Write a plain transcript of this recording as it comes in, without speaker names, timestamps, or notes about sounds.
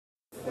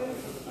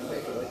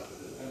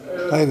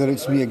Hi there,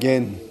 it's me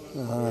again.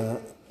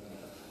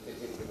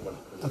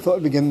 I thought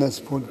I'd begin this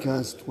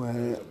podcast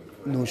with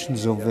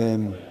notions of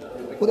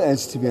what it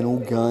is to be an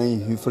old guy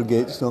who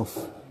forgets stuff.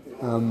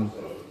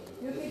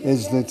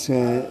 Is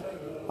that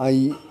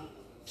I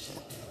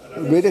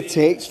read a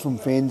text from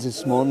friends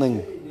this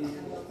morning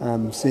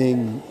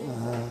saying,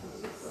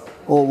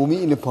 oh, we'll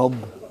meet in the pub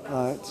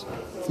at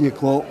 3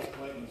 o'clock.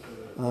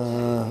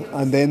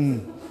 And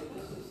then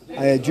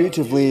I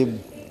dutifully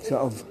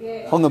sort of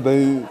hung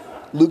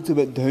about, looked a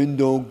bit down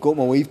dog, got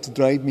my wife to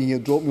drive me here,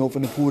 dropped me off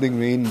in the pouring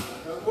rain.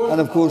 And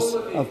of course,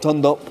 I've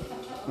turned up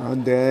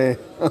and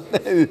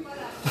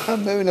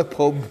I'm now in a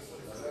pub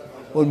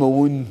on my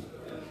own,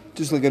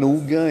 just like an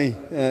old guy.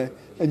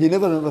 And you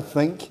never ever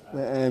think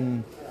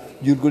that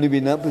you're going to be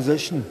in that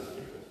position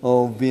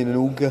of being an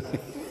old guy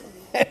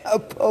in a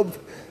pub.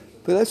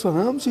 But that's what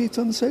happens when you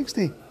turn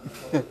 60.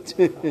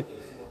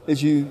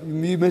 As you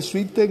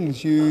misread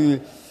things, you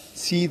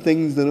see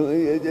things that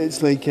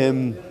it's like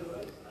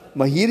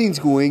my hearing's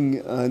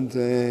going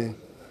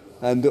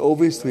and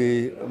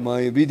obviously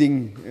my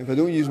reading. If I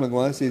don't use my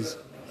glasses,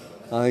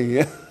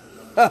 I've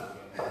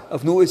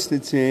noticed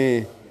that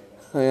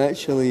I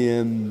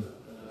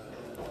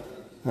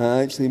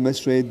actually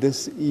misread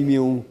this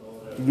email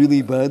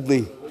really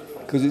badly,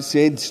 because it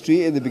said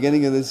straight at the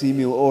beginning of this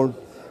email, or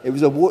it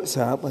was a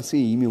WhatsApp. I say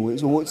email, it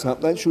was a WhatsApp.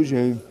 That shows you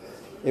how.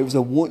 It was a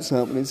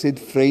WhatsApp and it said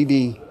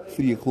Friday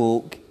 3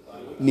 o'clock,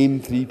 name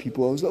 3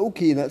 people. I was like,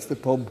 okay, that's the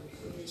pub.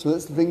 So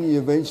that's the thing that you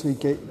eventually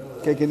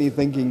kick into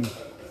thinking,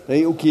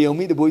 right, okay, I'll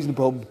meet the boys in the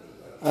pub.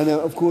 And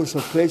of course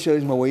I've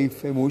pressurised my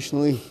wife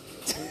emotionally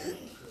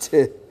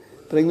to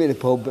bring me to the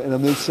pub, and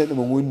I'm now sitting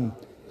on my own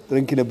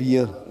drinking a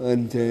beer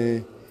and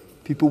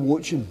people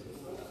watching.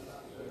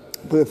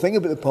 But the thing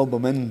about the pub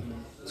I'm in,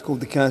 it's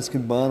called the Cask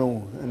and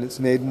Barrel and it's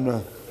in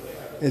Edinburgh,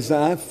 is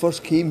that I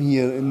first came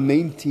here in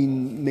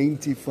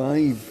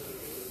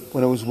 1995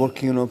 when I was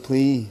working on a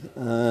play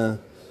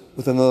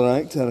with another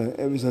actor.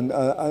 It was in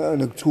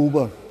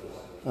October,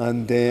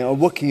 and I was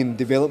working in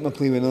development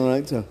play with another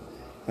actor,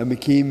 and we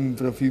came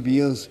for a few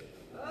beers,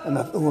 and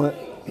I thought,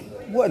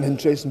 what an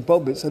interesting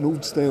pub. It's an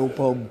old style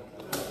pub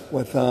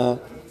with a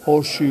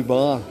horseshoe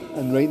bar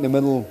and right in the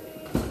middle,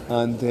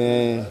 and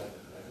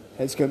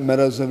it's got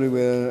mirrors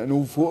everywhere and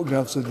old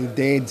photographs of the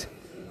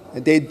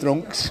dead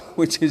drunks,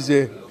 which is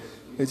a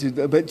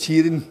bit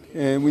cheering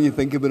when you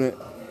think about it.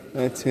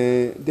 That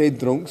dead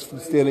drunks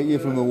stare at you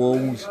from the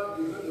walls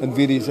and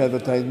various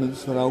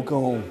advertisements for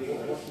alcohol.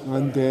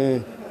 And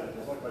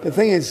the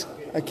thing is,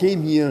 I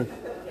came here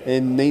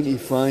in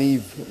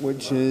 95,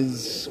 which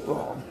is,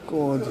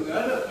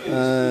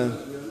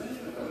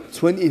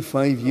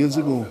 25 years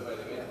ago,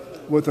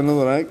 with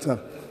another actor.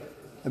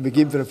 And we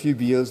came for a few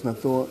beers and I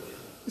thought,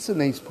 it's a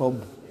nice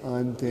pub.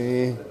 And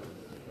then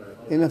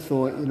I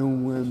thought,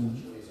 well,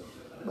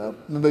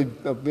 maybe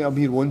I'm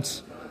here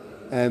once,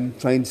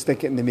 try and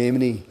stick it in the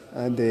memory,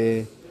 and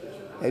it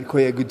had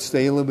quite a good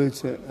style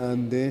about it.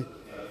 And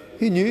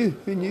who knew?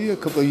 A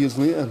couple of years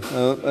later,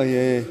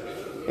 I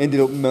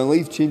ended up, my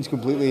life changed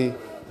completely,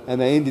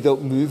 and I ended up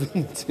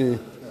moving to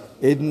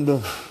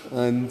Edinburgh.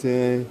 And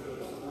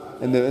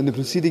in the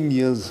preceding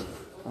years,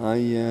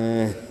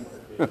 I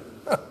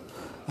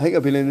think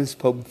I've been in this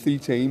pub 3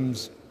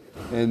 times,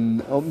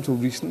 and up until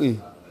recently,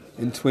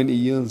 in 20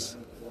 years.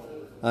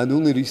 And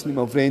only recently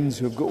my friends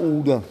who have got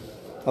older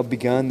have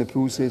begun the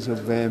process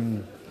of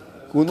going,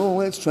 oh,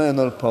 let's try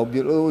another pub.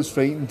 You're always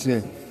frightened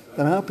to.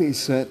 They're happy to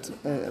sit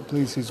at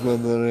places where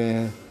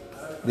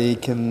they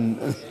can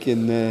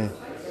the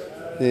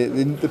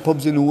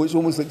pubs they know. It's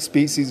almost like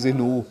spaces they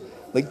know,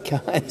 like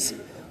cats.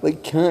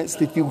 Like cats,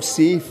 they feel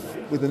safe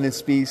within the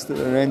space that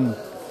they're in.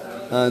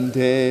 And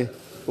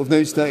we've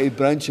now started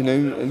branching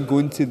out and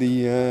going to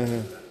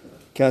the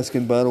Cask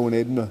and Barrel in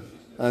Edinburgh,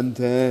 and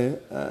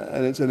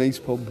it's a nice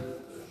pub.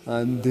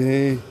 And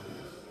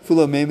full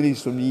of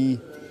memories for me,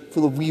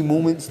 full of wee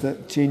moments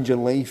that change your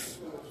life.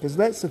 Because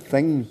that's the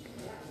thing,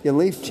 your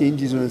life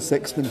changes on a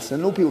sixpence. I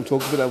know people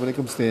talk about that when it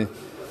comes to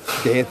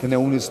death and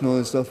illness and all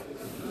that stuff,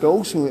 but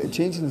also it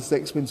changes in a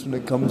sixpence when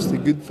it comes to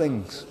good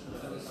things.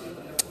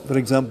 For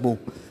example,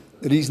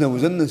 the reason I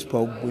was in this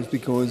pub was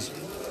because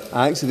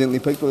I accidentally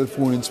picked up the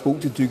phone and spoke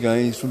to 2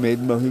 guys from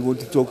Edinburgh who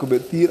wanted to talk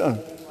about theatre.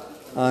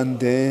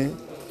 And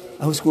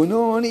I was going,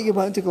 I need to get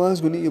back to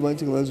Glasgow,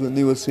 and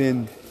they were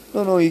saying,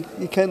 no, you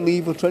can't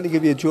leave, we're trying to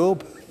give you a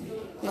job.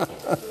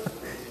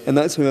 And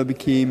that's how I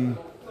became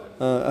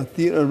a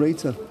theatre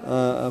writer,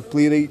 a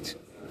playwright,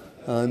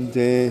 and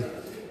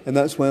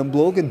that's why I'm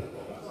blogging.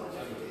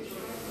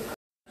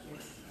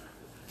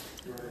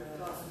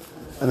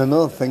 And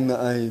another thing that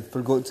I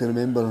forgot to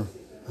remember,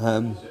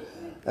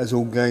 as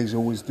old guys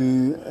always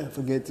do, I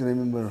forget to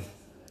remember,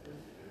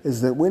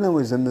 is that when I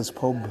was in this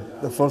pub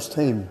the first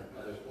time,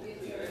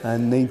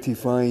 in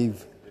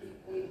 95,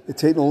 the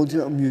technology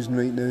that I'm using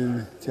right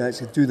now to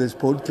actually do this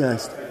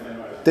podcast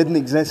did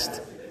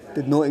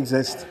not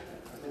exist.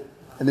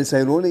 And it's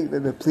ironic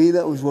that the play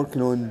that I was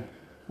working on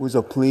was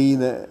a play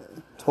that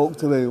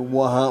talked about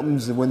what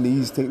happens when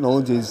these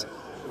technologies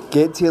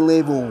get to a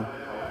level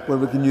where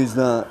we can use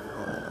that.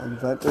 In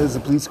fact, there's the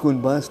police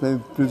going past now,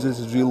 proves this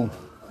is real.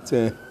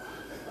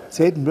 It's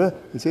Edinburgh,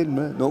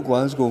 not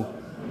Glasgow,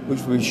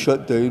 which we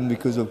shut down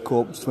because of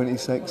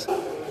COP26.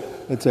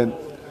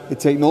 The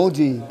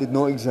technology did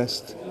not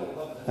exist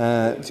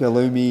to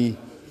allow me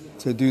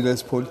to do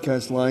this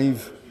podcast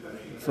live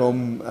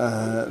from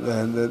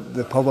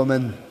the pub I'm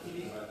in.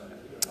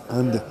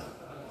 And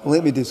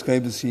let me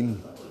describe the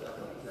scene.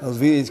 There's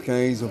various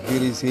guys of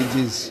various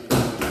ages,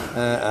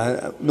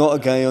 not a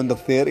guy under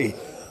 30,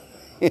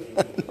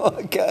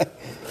 not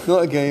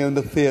a guy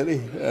under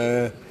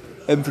 30,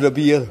 in for a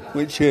beer,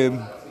 which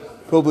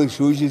probably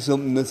shows you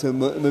something that's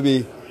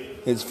maybe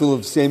it's full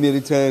of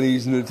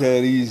semi-retirees and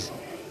retirees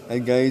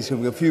and guys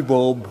who've got a few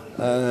bob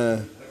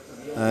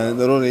and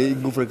they're all right, you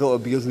can go for a couple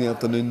of beers in the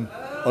afternoon,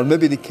 or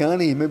maybe they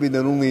can't, maybe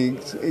their only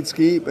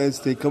escape is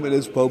to come to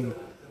this pub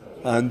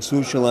and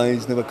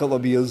socialise and have a couple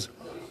of beers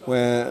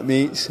with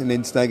mates and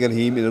then stagger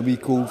home in a wee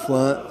cold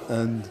flat.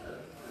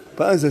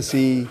 But as I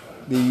say,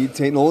 the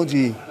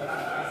technology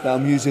that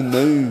I'm using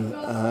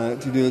now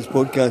to do this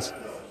podcast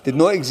did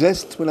not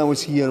exist when I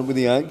was here with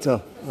the actor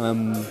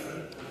in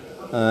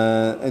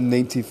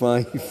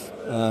 '95,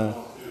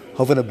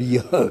 having a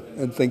beer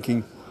and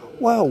thinking,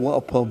 wow, what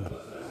a pub.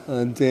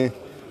 And the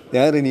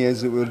irony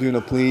is that we were doing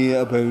a play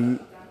about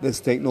this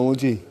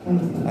technology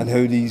and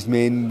how these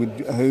men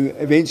how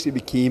eventually it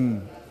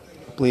became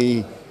a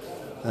play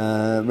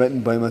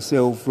written by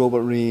myself,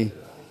 Robert Ray,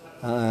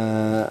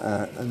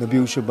 and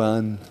Nabil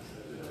Shaban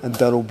and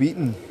Darryl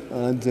Beaton.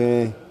 And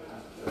the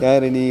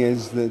irony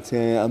is that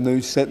I'm now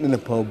sitting in a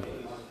pub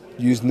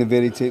using the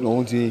very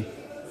technology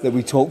that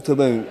we talked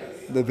about,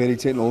 the very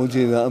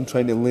technology that I'm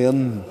trying to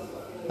learn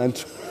and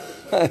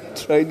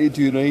trying to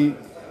do right.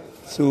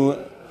 So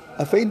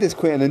I find this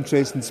quite an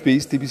interesting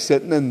space to be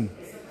sitting in,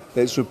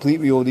 that's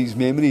replete with all these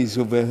memories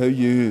of how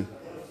you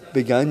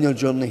began your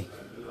journey.